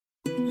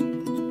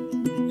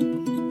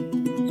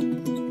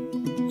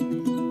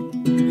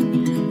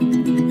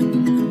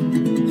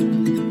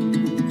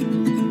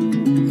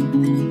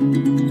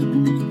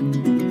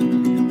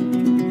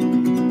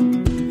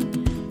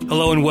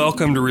and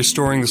welcome to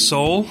Restoring the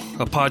Soul,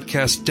 a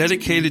podcast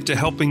dedicated to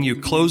helping you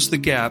close the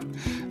gap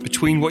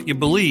between what you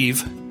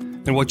believe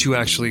and what you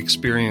actually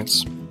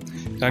experience.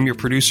 I'm your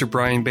producer,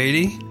 Brian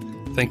Beatty.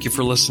 Thank you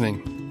for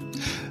listening.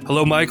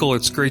 Hello, Michael.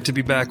 It's great to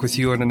be back with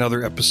you on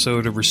another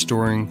episode of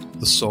Restoring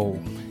the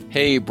Soul.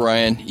 Hey,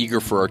 Brian.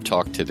 Eager for our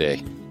talk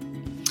today.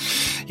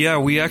 Yeah,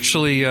 we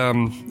actually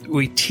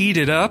we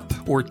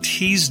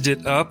teased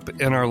it up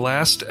in our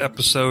last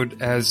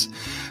episode as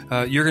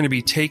you're going to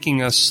be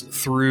taking us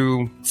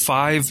through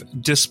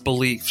 5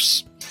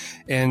 disbeliefs.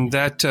 And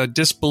that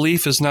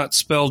disbelief is not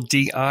spelled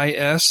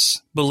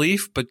D-I-S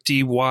belief, but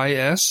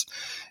D-Y-S.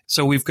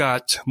 So we've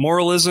got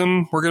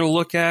moralism we're going to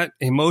look at,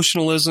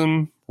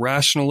 emotionalism,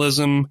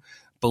 rationalism,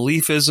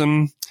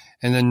 beliefism,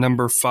 and then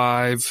number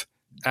 5,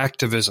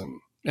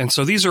 activism. And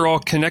so these are all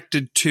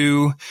connected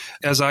to,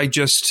 as I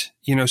just,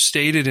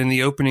 stated in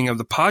the opening of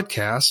the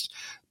podcast,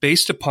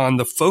 based upon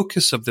the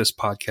focus of this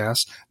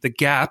podcast, the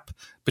gap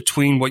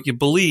between what you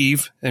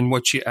believe and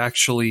what you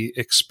actually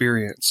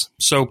experience.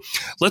 So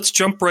let's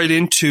jump right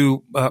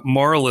into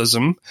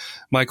moralism.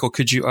 Michael,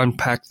 could you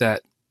unpack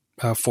that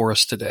for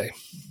us today?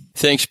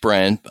 Thanks,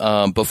 Brian.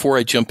 Before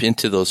I jump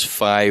into those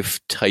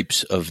 5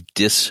 types of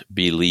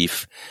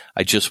disbelief,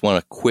 I just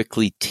want to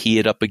quickly tee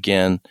it up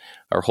again.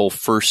 Our whole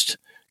first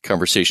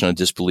conversation on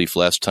disbelief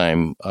last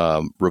time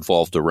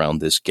revolved around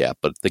this gap.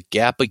 But the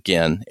gap,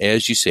 again,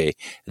 as you say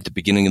at the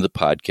beginning of the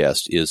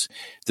podcast, is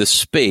the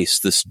space,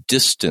 this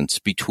distance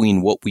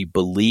between what we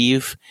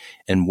believe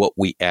and what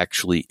we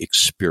actually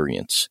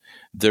experience.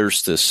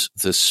 There's this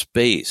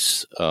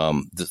space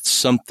that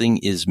something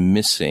is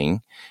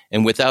missing,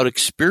 and without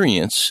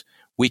experience,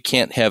 we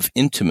can't have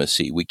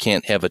intimacy, we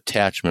can't have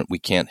attachment, we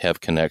can't have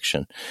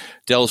connection.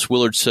 Dallas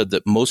Willard said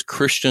that most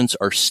Christians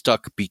are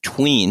stuck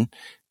between,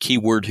 key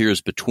word here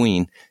is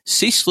between,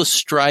 ceaseless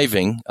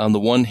striving on the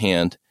one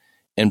hand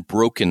and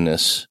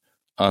brokenness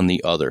on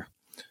the other.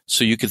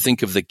 So you could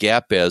think of the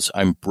gap as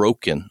I'm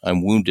broken,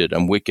 I'm wounded,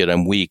 I'm wicked,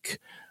 I'm weak,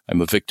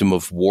 I'm a victim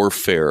of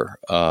warfare,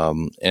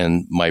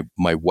 and my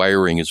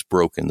wiring is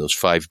broken, those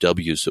 5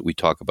 W's that we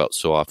talk about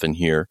so often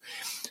here.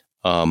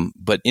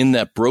 But in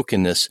that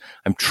brokenness,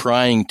 I'm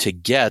trying to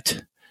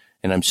get,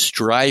 and I'm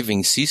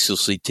striving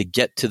ceaselessly to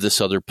get to this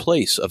other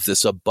place of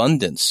this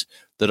abundance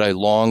that I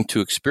long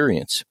to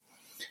experience.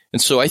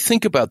 And so I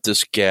think about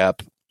this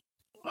gap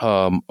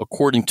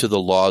according to the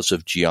laws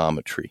of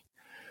geometry.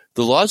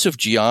 The laws of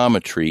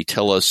geometry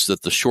tell us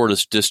that the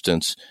shortest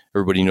distance,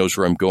 everybody knows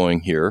where I'm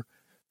going here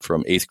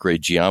from 8th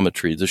grade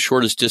geometry, the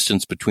shortest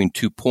distance between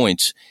 2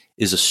 points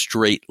is a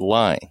straight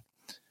line.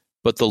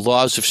 But the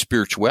laws of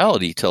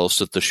spirituality tell us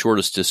that the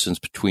shortest distance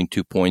between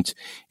 2 points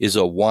is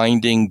a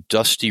winding,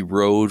 dusty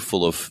road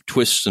full of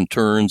twists and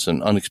turns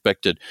and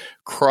unexpected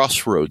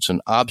crossroads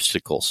and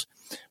obstacles.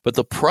 But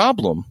the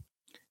problem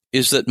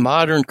is that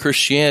modern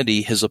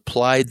Christianity has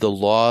applied the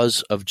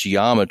laws of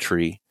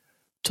geometry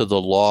to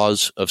the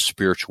laws of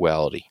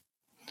spirituality.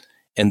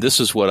 And this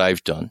is what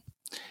I've done.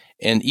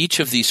 And each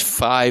of these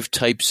 5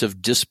 types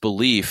of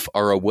disbelief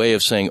are a way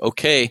of saying,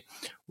 okay,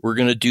 we're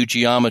going to do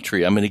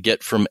geometry. I'm going to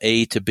get from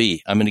A to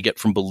B. I'm going to get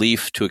from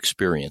belief to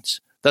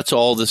experience. That's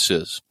all this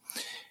is.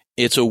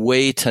 It's a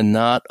way to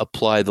not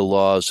apply the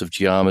laws of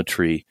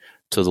geometry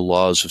to the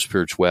laws of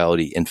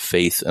spirituality and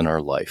faith in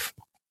our life.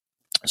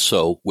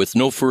 So with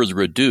no further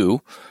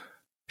ado,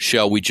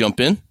 shall we jump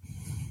in?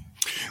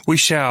 We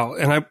shall.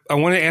 And I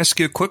want to ask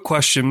you a quick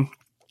question,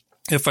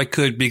 if I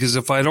could, because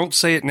if I don't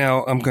say it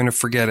now, I'm going to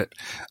forget it.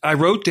 I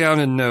wrote down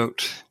a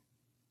note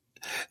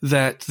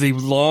that the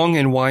long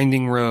and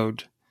winding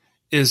road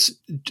is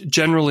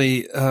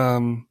generally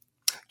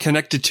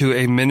connected to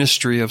a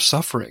ministry of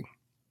suffering.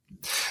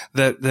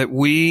 That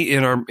we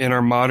in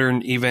our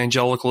modern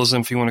evangelicalism,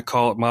 if you want to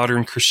call it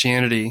modern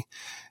Christianity,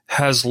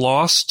 has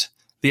lost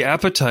the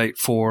appetite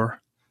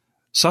for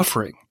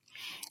suffering.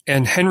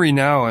 And Henry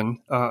Nouwen,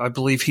 I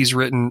believe he's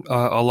written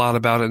a lot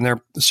about it, and there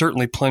are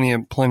certainly plenty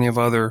of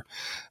other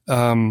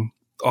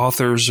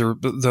authors or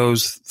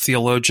those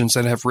theologians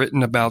that have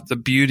written about the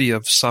beauty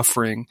of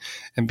suffering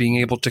and being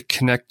able to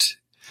connect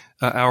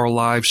our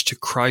lives to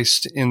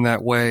Christ in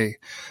that way.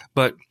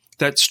 But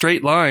that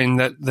straight line,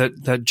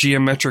 that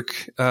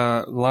geometric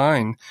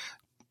line,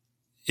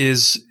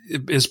 is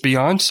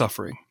beyond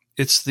suffering.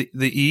 It's the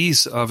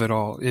ease of it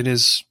all. It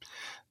is.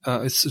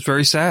 It's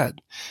very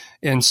sad.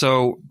 And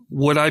so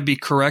would I be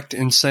correct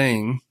in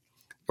saying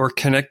or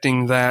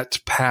connecting that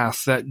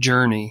path, that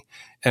journey,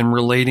 and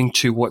relating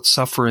to what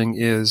suffering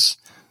is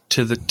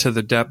to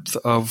the depth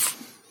of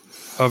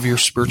your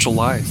spiritual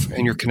life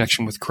and your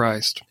connection with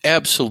Christ?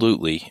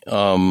 Absolutely.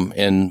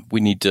 And we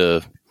need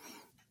to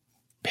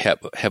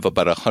have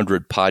about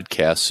 100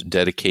 podcasts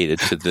dedicated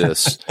to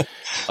this.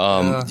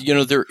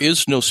 There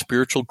is no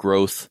spiritual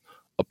growth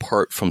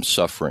apart from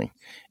suffering.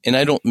 And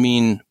I don't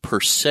mean per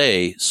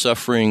se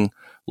suffering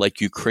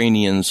like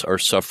Ukrainians are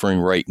suffering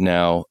right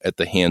now at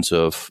the hands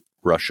of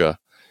Russia,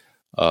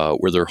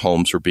 where their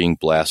homes are being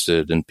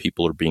blasted and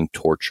people are being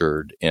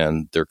tortured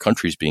and their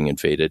country's being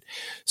invaded.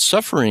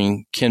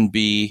 Suffering can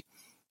be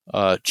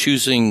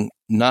choosing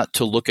not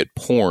to look at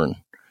porn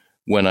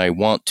when I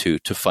want to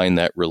find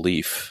that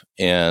relief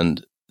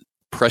and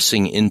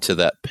pressing into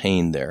that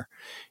pain there.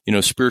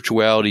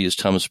 Spirituality, as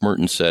Thomas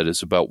Merton said,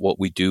 is about what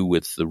we do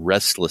with the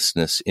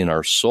restlessness in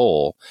our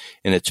soul,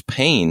 and it's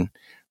pain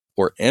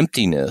or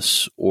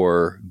emptiness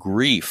or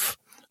grief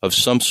of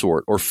some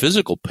sort or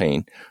physical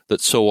pain that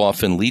so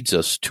often leads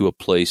us to a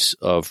place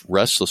of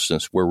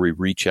restlessness where we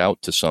reach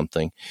out to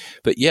something.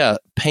 But yeah,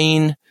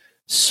 pain,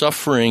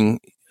 suffering,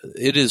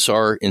 it is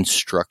our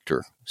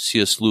instructor.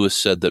 C.S. Lewis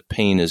said that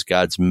pain is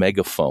God's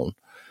megaphone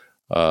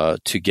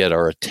to get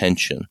our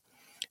attention,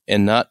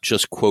 and not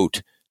just,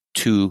 quote,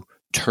 to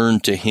turn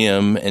to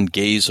him and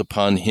gaze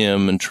upon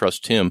him and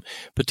trust him,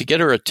 but to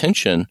get our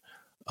attention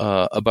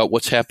about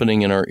what's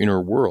happening in our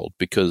inner world,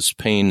 because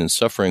pain and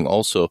suffering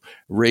also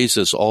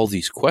raises all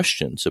these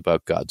questions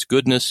about God's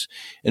goodness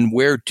and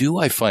where do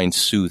I find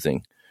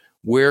soothing?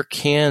 Where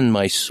can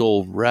my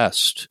soul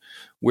rest?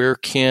 Where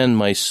can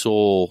my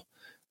soul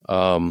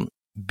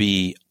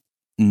be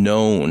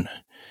known?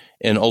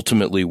 And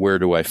ultimately, where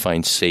do I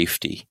find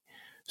safety?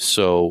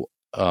 So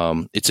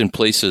it's in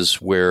places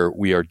where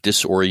we are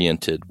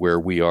disoriented, where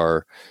we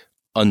are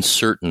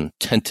uncertain,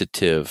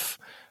 tentative,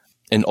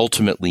 and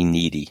ultimately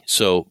needy.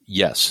 So,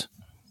 yes.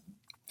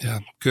 Yeah,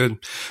 good.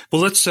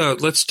 Well,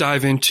 let's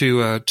dive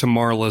into to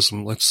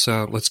moralism. Let's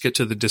get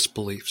to the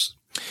disbeliefs.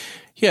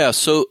 Yeah,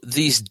 so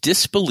these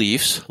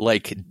disbeliefs,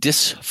 like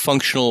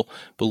dysfunctional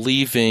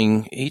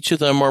believing, each of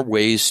them are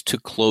ways to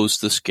close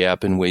this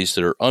gap in ways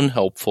that are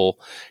unhelpful,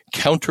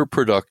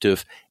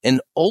 counterproductive,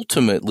 and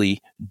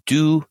ultimately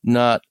do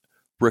not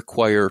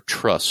require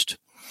trust.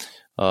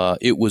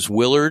 It was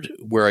Willard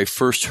where I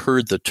first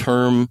heard the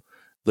term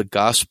the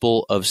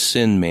gospel of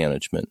sin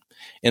management.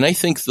 And I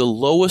think the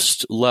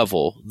lowest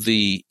level,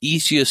 the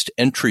easiest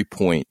entry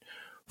point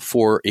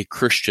for a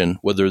Christian,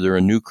 whether they're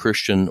a new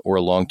Christian or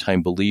a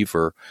longtime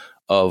believer,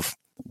 of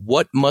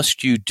what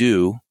must you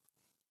do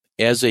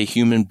as a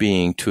human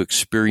being to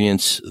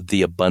experience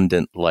the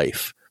abundant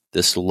life,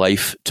 this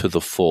life to the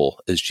full,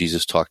 as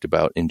Jesus talked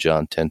about in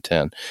John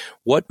 10:10.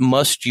 What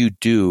must you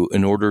do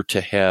in order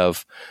to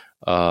have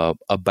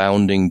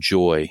abounding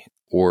joy,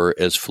 or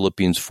as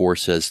Philippians 4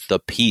 says, the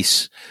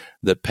peace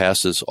that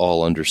passes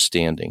all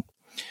understanding?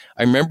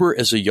 I remember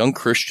as a young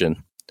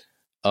Christian,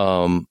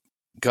 being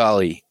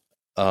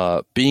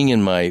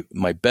in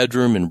my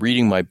bedroom and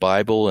reading my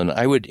Bible, and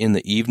I would, in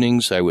the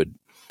evenings, I would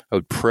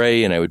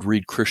pray and I would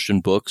read Christian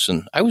books,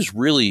 and I was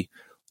really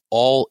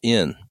all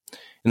in.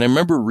 And I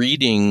remember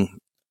reading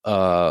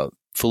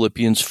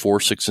Philippians 4,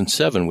 6, and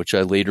 7, which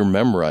I later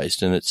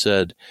memorized, and it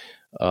said,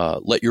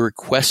 let your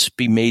requests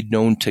be made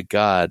known to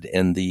God,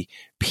 and the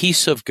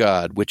peace of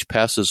God, which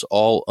passes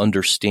all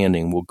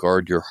understanding, will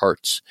guard your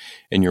hearts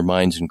and your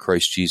minds in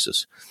Christ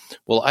Jesus.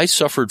 Well, I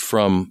suffered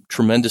from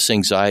tremendous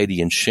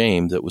anxiety and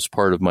shame that was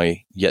part of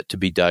my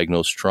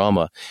yet-to-be-diagnosed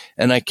trauma,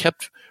 and I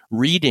kept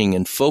reading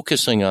and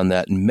focusing on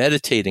that and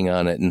meditating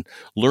on it and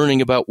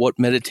learning about what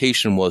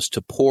meditation was,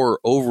 to pore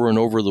over and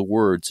over the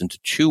words and to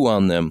chew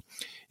on them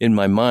in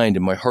my mind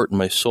and my heart and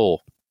my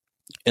soul.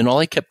 And all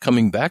I kept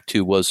coming back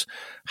to was,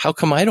 how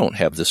come I don't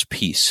have this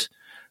peace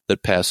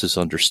that passes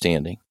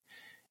understanding?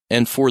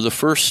 And for the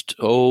first,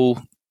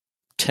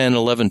 10,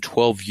 11,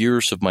 12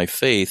 years of my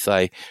faith,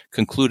 I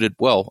concluded,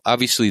 well,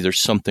 obviously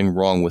there's something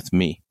wrong with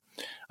me.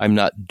 I'm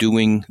not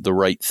doing the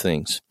right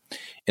things.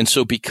 And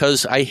so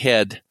because I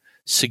had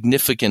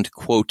significant,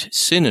 quote,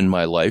 sin in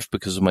my life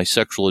because of my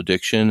sexual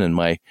addiction and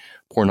my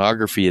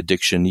pornography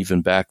addiction,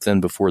 even back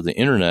then before the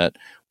internet,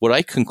 what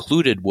I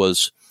concluded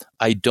was,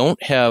 I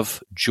don't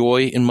have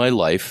joy in my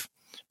life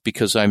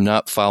because I'm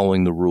not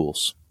following the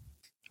rules.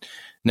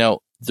 Now,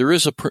 there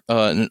is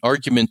an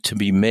argument to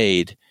be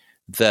made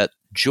that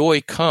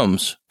joy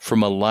comes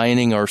from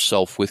aligning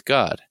ourselves with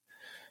God.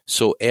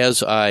 So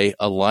as I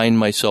align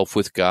myself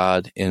with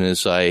God and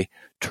as I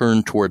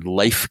turn toward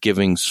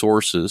life-giving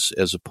sources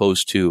as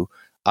opposed to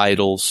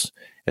idols,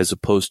 as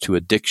opposed to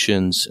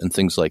addictions and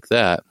things like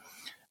that,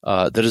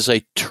 that as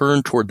I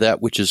turn toward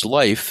that which is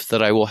life,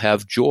 that I will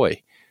have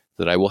joy,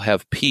 that I will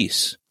have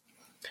peace.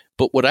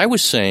 But what I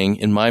was saying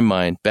in my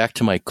mind, back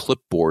to my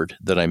clipboard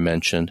that I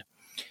mentioned,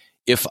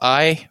 if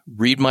I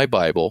read my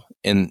Bible,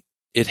 and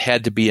it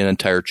had to be an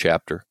entire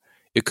chapter,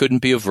 it couldn't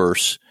be a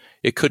verse,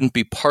 it couldn't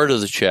be part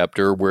of the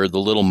chapter where the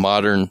little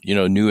modern,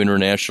 New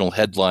International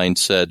headline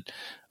said,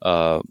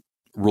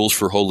 rules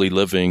for holy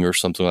living or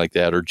something like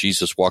that, or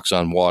Jesus walks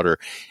on water.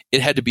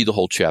 It had to be the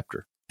whole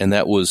chapter, and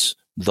that was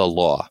the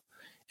law,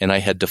 and I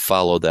had to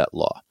follow that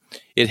law.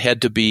 It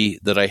had to be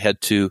that I had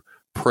to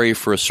pray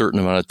for a certain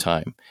amount of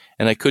time,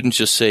 and I couldn't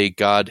just say,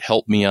 God,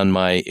 help me on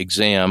my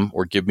exam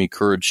or give me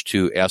courage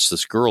to ask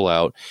this girl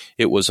out.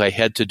 It was I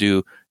had to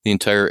do the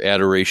entire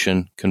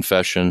adoration,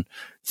 confession,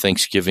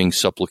 thanksgiving,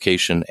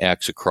 supplication,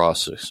 acts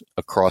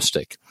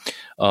acrostic.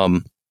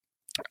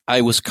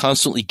 I was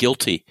constantly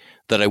guilty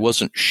that I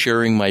wasn't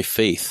sharing my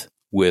faith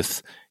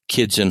with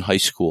kids in high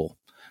school.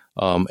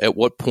 At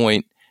what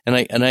point, and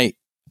I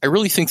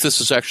really think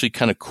this is actually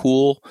kind of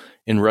cool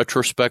in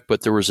retrospect,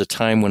 but there was a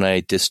time when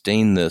I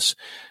disdained this.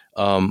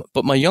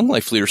 But my Young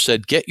Life leader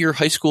said, get your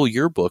high school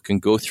yearbook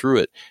and go through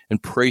it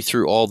and pray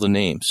through all the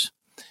names.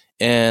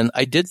 And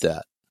I did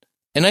that.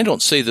 And I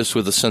don't say this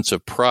with a sense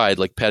of pride,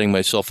 like patting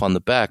myself on the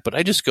back, but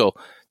I just go,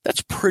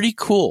 that's pretty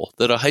cool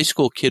that a high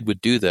school kid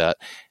would do that.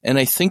 And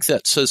I think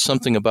that says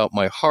something about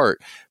my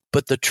heart.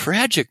 But the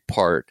tragic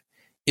part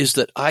is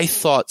that I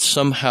thought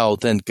somehow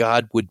then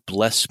God would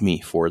bless me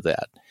for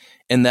that.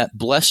 And that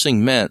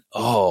blessing meant,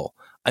 oh,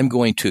 I'm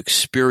going to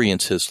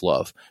experience his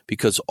love,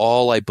 because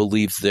all I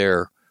believed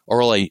there,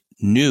 or all I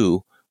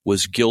knew,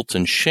 was guilt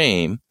and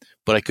shame.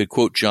 But I could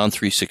quote John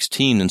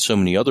 3:16 and so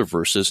many other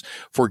verses,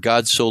 for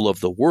God so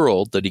loved the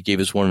world that he gave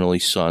his one and only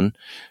son.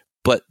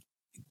 But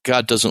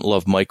God doesn't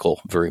love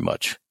Michael very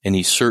much, and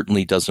he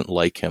certainly doesn't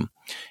like him.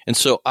 And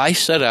so I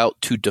set out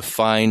to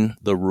define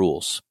the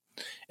rules,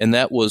 and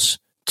that was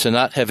to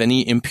not have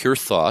any impure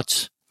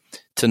thoughts,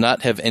 to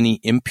not have any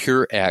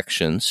impure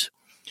actions,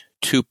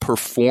 to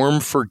perform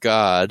for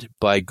God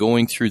by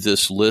going through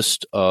this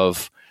list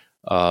of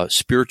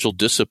spiritual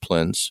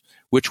disciplines,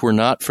 which were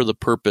not for the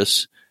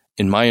purpose,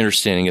 in my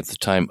understanding at the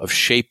time, of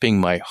shaping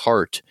my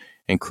heart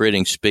and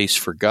creating space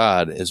for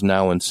God, as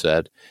Nouwen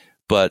said.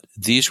 But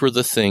these were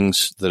the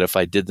things that if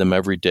I did them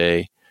every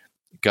day,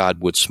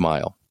 God would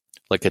smile,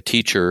 like a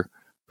teacher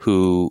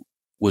who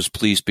was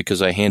pleased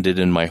because I handed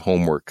in my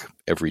homework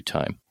every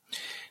time.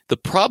 The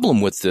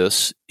problem with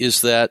this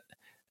is that,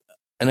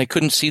 and I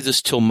couldn't see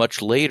this till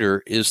much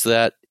later, is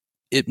that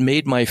it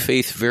made my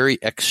faith very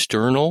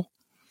external.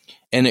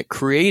 And it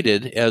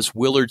created, as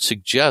Willard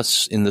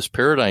suggests in this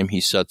paradigm he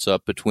sets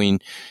up between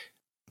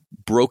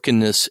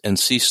brokenness and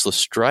ceaseless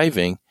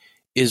striving,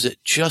 is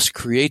it just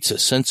creates a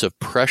sense of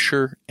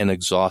pressure and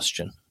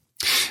exhaustion.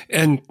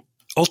 And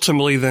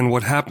ultimately then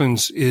what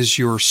happens is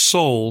your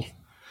soul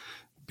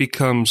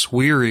becomes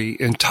weary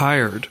and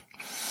tired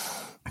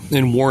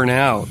and worn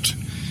out,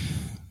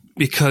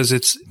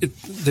 because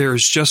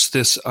there's just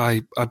this,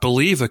 I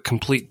believe, a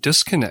complete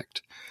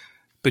disconnect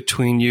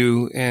between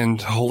you and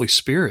the Holy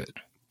Spirit.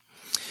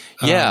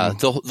 Yeah,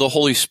 the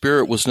Holy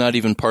Spirit was not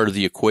even part of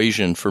the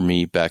equation for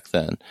me back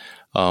then.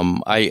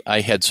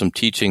 I had some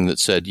teaching that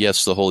said,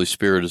 yes, the Holy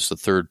Spirit is the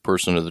third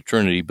person of the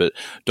Trinity, but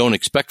don't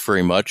expect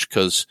very much,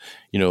 because,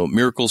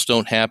 miracles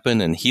don't happen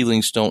and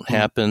healings don't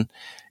happen.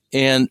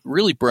 And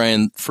really,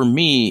 Brian, for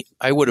me,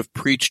 I would have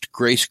preached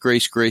grace,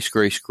 grace, grace,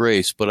 grace,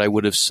 grace, but I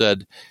would have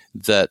said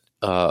that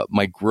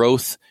my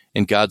growth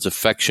and God's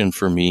affection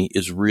for me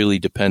is really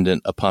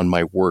dependent upon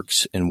my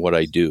works and what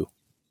I do.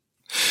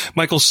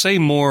 Michael, say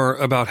more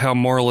about how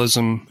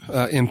moralism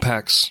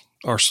impacts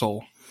our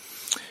soul.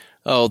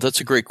 Oh,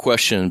 that's a great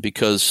question,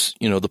 because,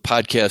 the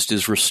podcast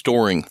is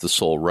restoring the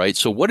soul, right?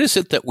 So what is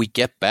it that we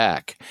get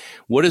back?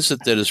 What is it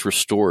that is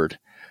restored?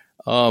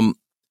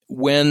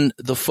 When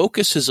the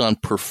focus is on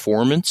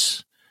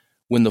performance,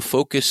 when the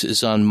focus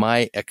is on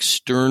my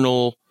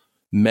external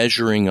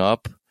measuring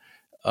up,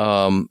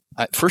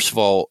 first of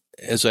all,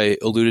 as I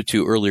alluded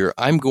to earlier,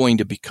 I'm going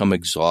to become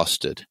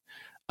exhausted.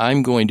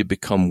 I'm going to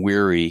become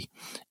weary.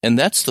 And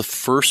that's the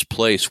first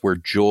place where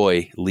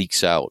joy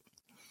leaks out.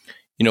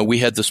 We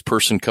had this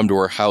person come to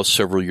our house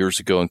several years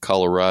ago in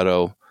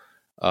Colorado,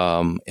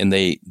 and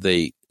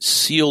they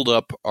sealed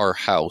up our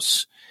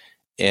house,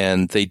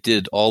 and they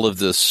did all of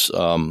this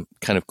kind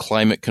of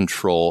climate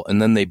control,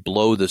 and then they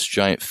blow this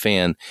giant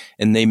fan,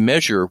 and they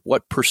measure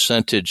what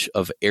percentage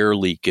of air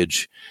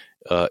leakage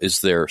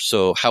is there,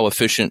 so how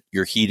efficient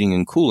your heating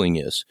and cooling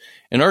is.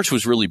 And ours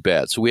was really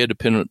bad, so we had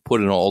to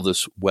put in all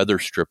this weather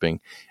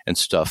stripping and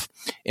stuff.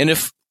 And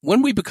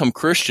when we become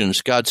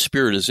Christians, God's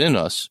Spirit is in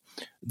us,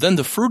 then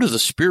the fruit of the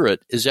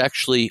Spirit is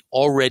actually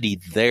already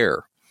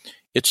there.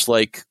 It's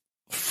like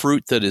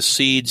fruit that is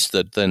seeds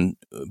that then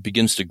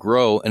begins to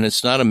grow, and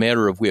it's not a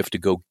matter of we have to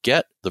go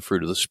get the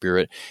fruit of the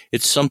Spirit.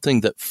 It's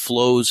something that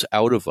flows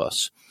out of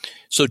us.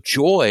 So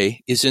joy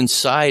is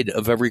inside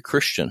of every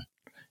Christian.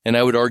 And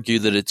I would argue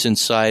that it's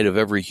inside of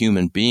every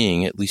human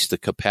being, at least the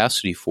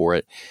capacity for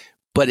it,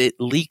 but it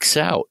leaks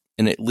out,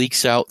 and it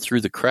leaks out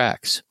through the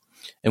cracks.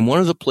 And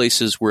one of the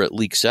places where it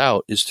leaks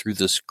out is through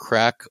this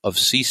crack of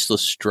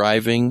ceaseless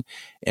striving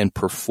and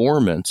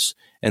performance.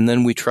 And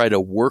then we try to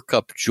work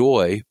up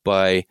joy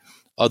by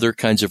other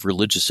kinds of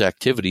religious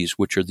activities,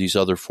 which are these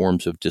other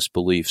forms of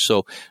disbelief.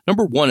 So,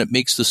 number one, it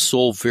makes the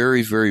soul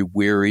very, very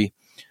weary.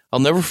 I'll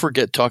never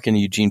forget talking to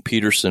Eugene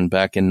Peterson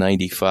back in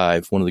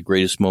 95, one of the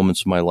greatest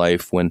moments of my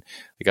life, when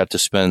I got to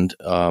spend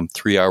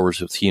 3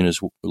 hours with he and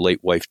his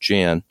late wife,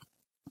 Jan.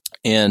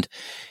 And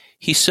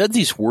he said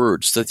these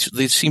words that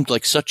they seemed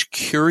like such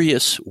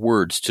curious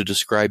words to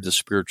describe the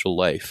spiritual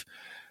life.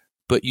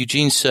 But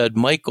Eugene said,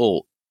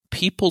 Michael,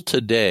 people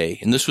today,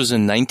 and this was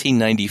in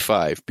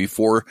 1995,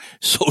 before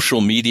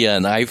social media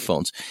and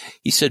iPhones,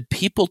 he said,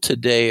 people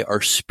today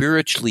are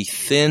spiritually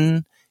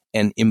thin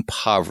and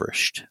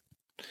impoverished.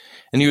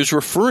 And he was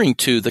referring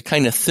to the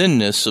kind of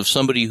thinness of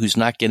somebody who's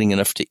not getting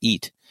enough to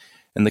eat,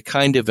 and the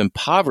kind of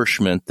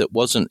impoverishment that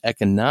wasn't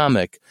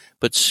economic,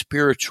 but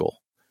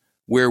spiritual,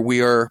 where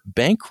we are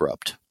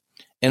bankrupt.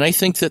 And I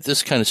think that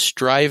this kind of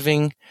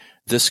striving,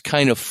 this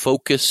kind of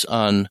focus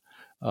on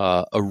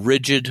a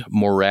rigid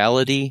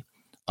morality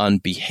on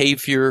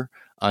behavior,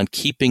 on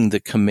keeping the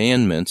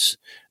commandments,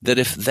 that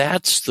if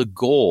that's the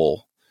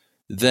goal,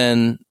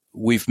 then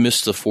we've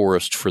missed the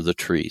forest for the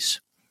trees.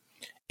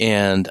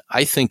 And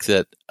I think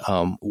that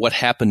what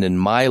happened in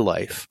my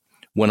life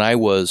when I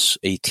was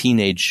a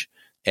teenage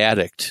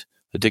addict,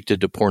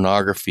 addicted to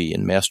pornography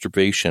and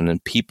masturbation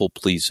and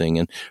people-pleasing,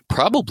 and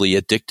probably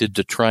addicted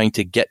to trying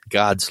to get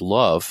God's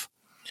love,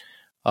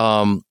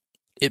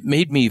 it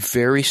made me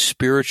very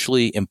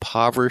spiritually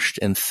impoverished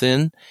and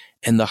thin.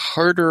 And the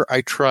harder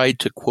I tried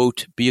to,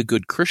 quote, be a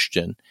good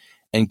Christian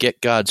and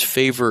get God's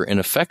favor and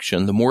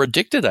affection, the more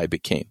addicted I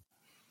became,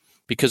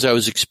 because I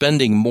was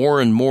expending more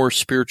and more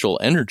spiritual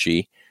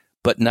energy,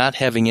 but not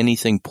having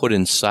anything put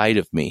inside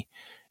of me.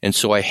 And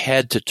so I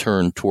had to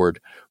turn toward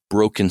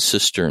broken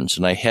cisterns,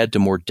 and I had to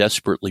more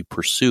desperately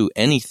pursue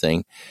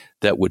anything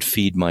that would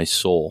feed my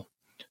soul.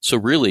 So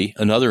really,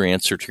 another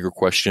answer to your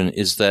question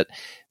is that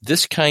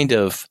this kind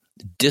of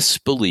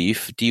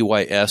disbelief,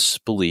 DYS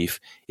belief,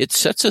 it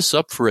sets us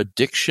up for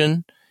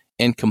addiction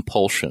and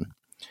compulsion.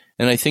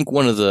 And I think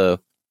one of the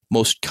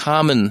most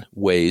common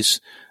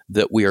ways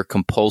that we are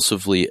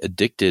compulsively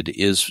addicted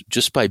is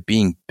just by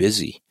being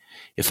busy.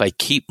 If I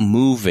keep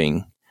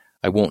moving,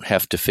 I won't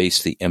have to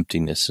face the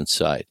emptiness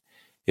inside.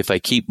 If I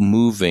keep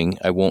moving,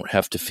 I won't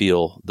have to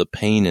feel the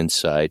pain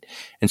inside.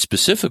 And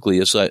specifically,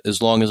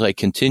 as long as I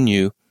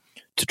continue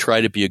to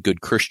try to be a good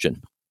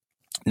Christian.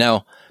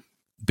 Now,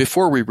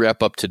 before we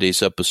wrap up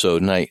today's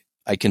episode, and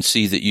I can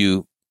see that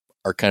you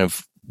are kind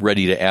of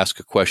ready to ask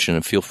a question,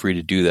 and feel free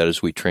to do that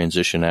as we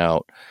transition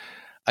out,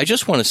 I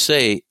just want to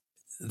say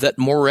that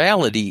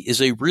morality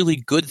is a really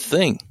good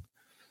thing.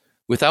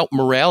 Without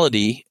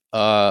morality,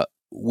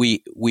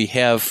 we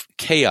have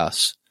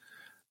chaos.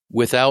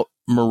 Without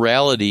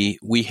morality,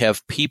 we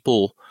have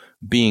people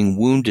being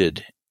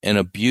wounded and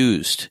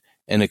abused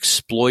and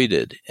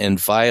exploited and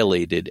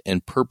violated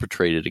and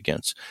perpetrated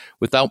against.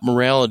 Without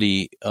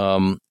morality,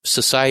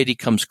 society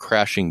comes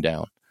crashing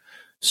down.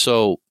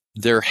 So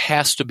there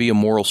has to be a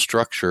moral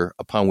structure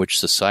upon which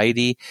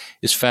society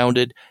is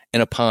founded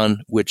and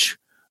upon which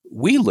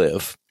we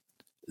live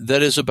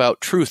that is about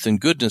truth and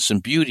goodness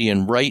and beauty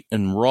and right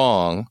and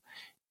wrong.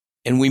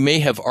 And we may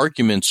have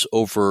arguments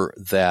over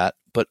that,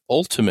 but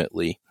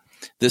ultimately,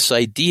 this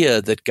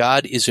idea that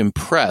God is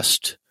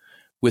impressed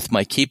with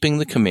my keeping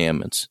the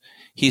commandments,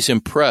 He's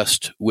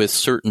impressed with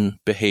certain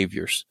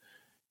behaviors.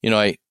 You know,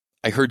 I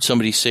heard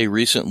somebody say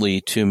recently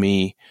to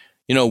me,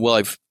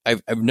 well,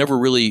 I've never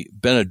really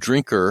been a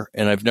drinker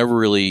and I've never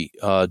really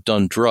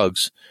done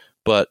drugs,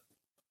 but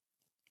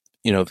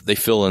they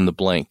fill in the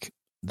blank,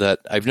 that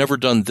I've never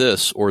done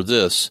this or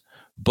this,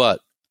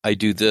 but I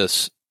do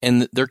this.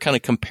 And they're kind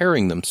of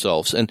comparing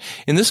themselves. And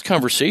in this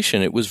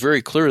conversation, it was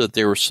very clear that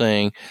they were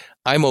saying,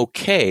 I'm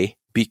okay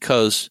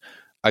because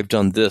I've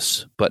done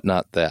this, but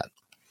not that.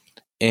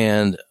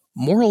 And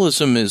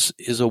moralism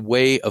is a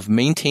way of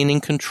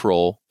maintaining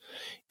control.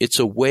 It's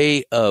a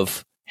way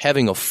of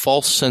having a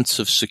false sense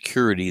of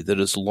security that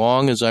as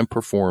long as I'm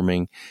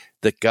performing,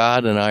 that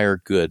God and I are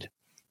good.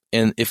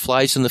 And it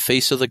flies in the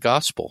face of the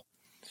gospel.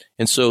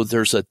 And so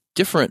there's a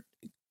different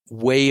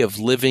way of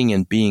living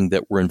and being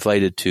that we're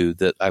invited to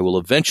that I will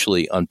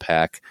eventually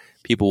unpack.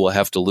 People will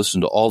have to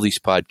listen to all these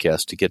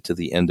podcasts to get to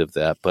the end of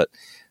that. But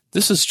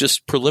this is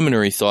just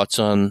preliminary thoughts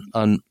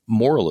on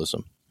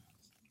moralism.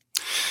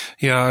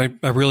 Yeah,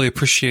 I really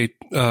appreciate,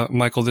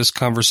 Michael, this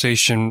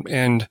conversation.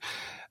 And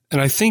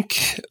I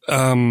think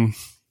either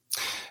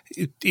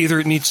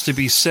it needs to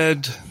be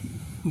said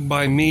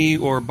by me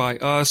or by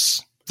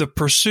us. The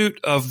pursuit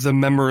of the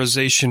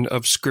memorization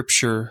of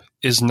Scripture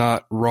is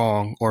not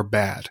wrong or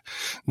bad.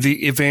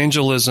 The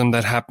evangelism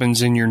that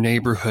happens in your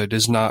neighborhood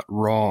is not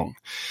wrong.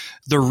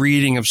 The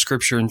reading of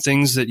Scripture and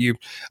things that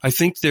I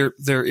think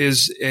there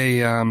is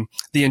the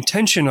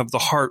intention of the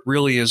heart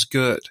really is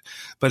good.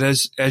 But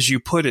as you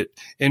put it,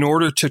 in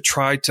order to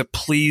try to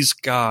please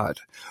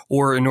God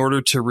or in order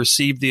to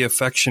receive the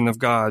affection of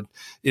God,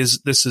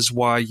 this is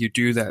why you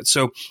do that.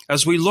 So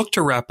as we look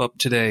to wrap up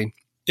today,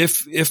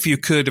 if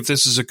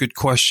this is a good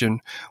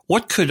question,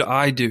 what could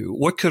I do?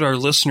 What could our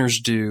listeners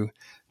do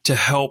to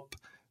help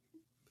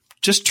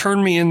just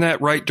turn me in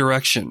that right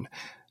direction?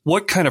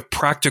 What kind of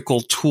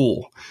practical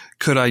tool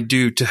could I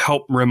do to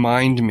help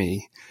remind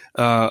me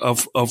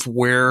of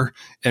where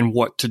and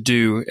what to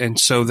do, and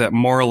so that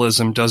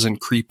moralism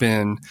doesn't creep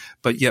in,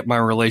 but yet my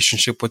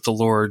relationship with the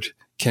Lord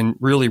can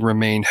really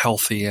remain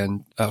healthy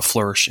and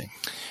flourishing?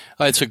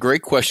 It's a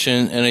great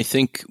question, and I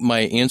think my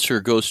answer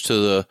goes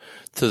to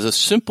the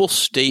simple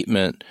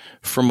statement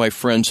from my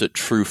friends at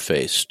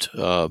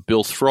TrueFaced,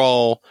 Bill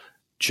Thrall,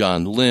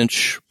 John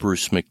Lynch,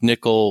 Bruce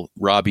McNichol,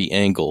 Robbie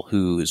Engel,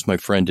 who is my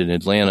friend in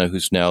Atlanta,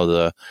 who's now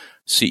the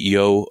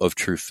CEO of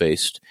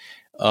TrueFaced.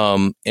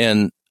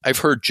 And I've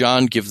heard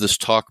John give this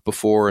talk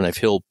before, and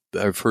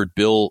I've heard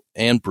Bill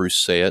and Bruce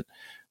say it.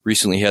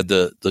 Recently had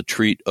the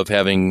treat of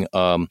having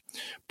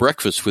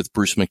breakfast with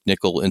Bruce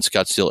McNichol in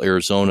Scottsdale,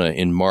 Arizona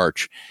in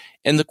March.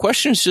 And the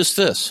question is just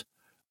this: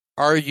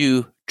 are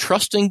you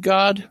trusting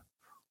God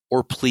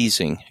or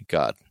pleasing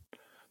God?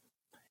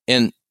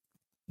 And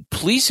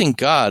pleasing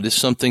God is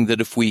something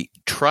that if we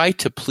try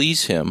to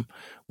please him,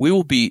 we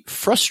will be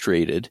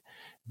frustrated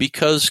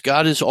because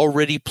God is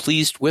already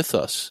pleased with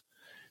us.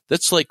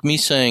 That's like me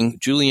saying,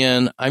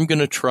 Julianne, I'm going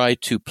to try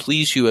to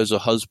please you as a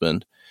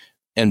husband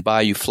and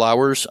buy you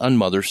flowers on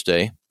Mother's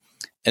Day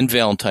and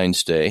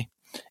Valentine's Day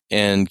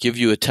and give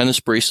you a tennis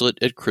bracelet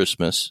at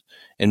Christmas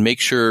and make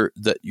sure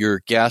that your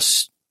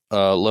gas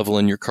level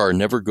in your car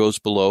never goes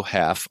below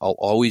half. I'll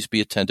always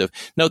be attentive.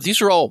 Now,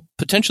 these are all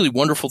potentially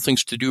wonderful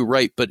things to do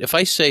right, but if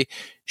I say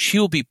she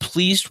will be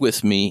pleased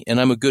with me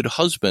and I'm a good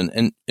husband,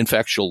 and in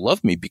fact, she'll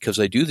love me because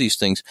I do these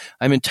things,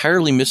 I'm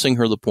entirely missing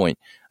her the point.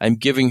 I'm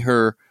giving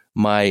her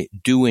my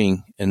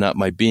doing and not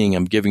my being.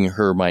 I'm giving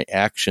her my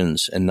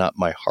actions and not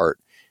my heart,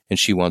 and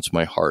she wants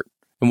my heart.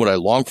 And what I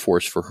long for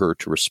is for her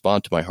to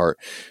respond to my heart.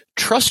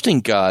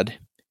 Trusting God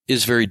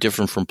is very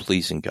different from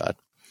pleasing God.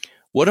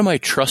 What am I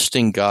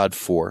trusting God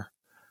for?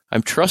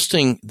 I'm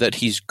trusting that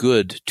he's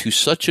good to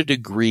such a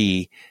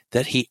degree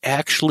that he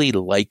actually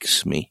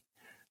likes me,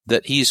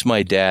 that he's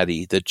my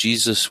daddy, that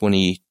Jesus, when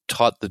he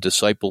taught the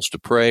disciples to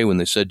pray, when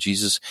they said,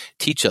 Jesus,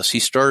 teach us, he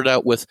started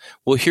out with,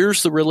 well,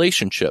 here's the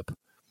relationship.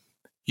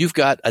 You've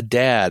got a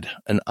dad,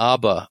 an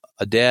Abba,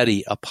 a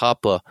daddy, a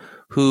papa,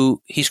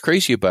 who he's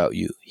crazy about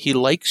you. He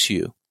likes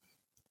you.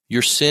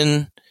 Your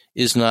sin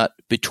is not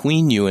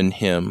between you and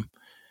him.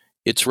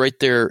 It's right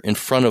there in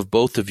front of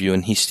both of you,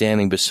 and he's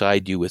standing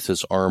beside you with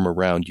his arm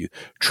around you,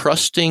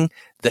 trusting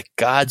that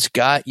God's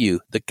got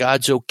you, that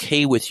God's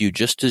okay with you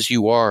just as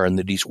you are, and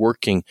that he's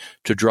working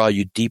to draw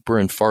you deeper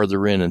and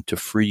farther in and to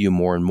free you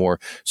more and more.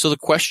 So the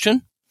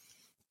question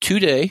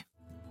today,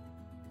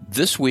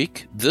 this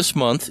week, this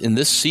month, in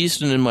this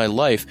season in my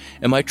life,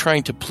 am I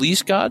trying to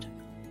please God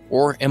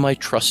or am I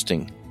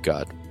trusting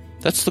God?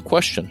 That's the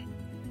question.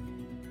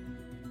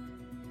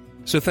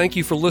 So thank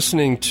you for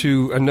listening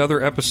to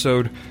another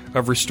episode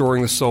of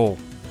Restoring the Soul.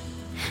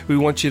 We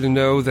want you to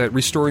know that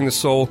Restoring the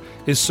Soul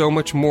is so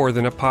much more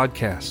than a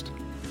podcast.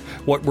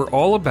 What we're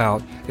all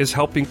about is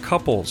helping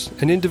couples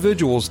and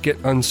individuals get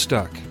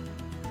unstuck.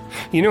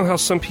 You know how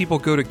some people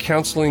go to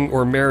counseling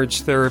or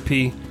marriage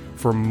therapy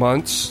for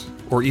months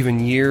or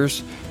even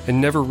years and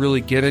never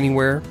really get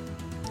anywhere?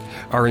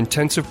 Our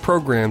intensive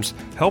programs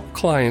help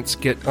clients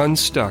get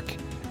unstuck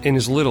in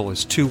as little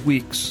as 2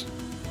 weeks.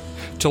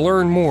 To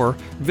learn more,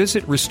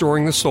 visit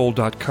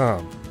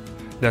restoringthesoul.com.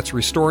 That's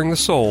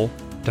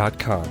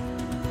restoringthesoul.com.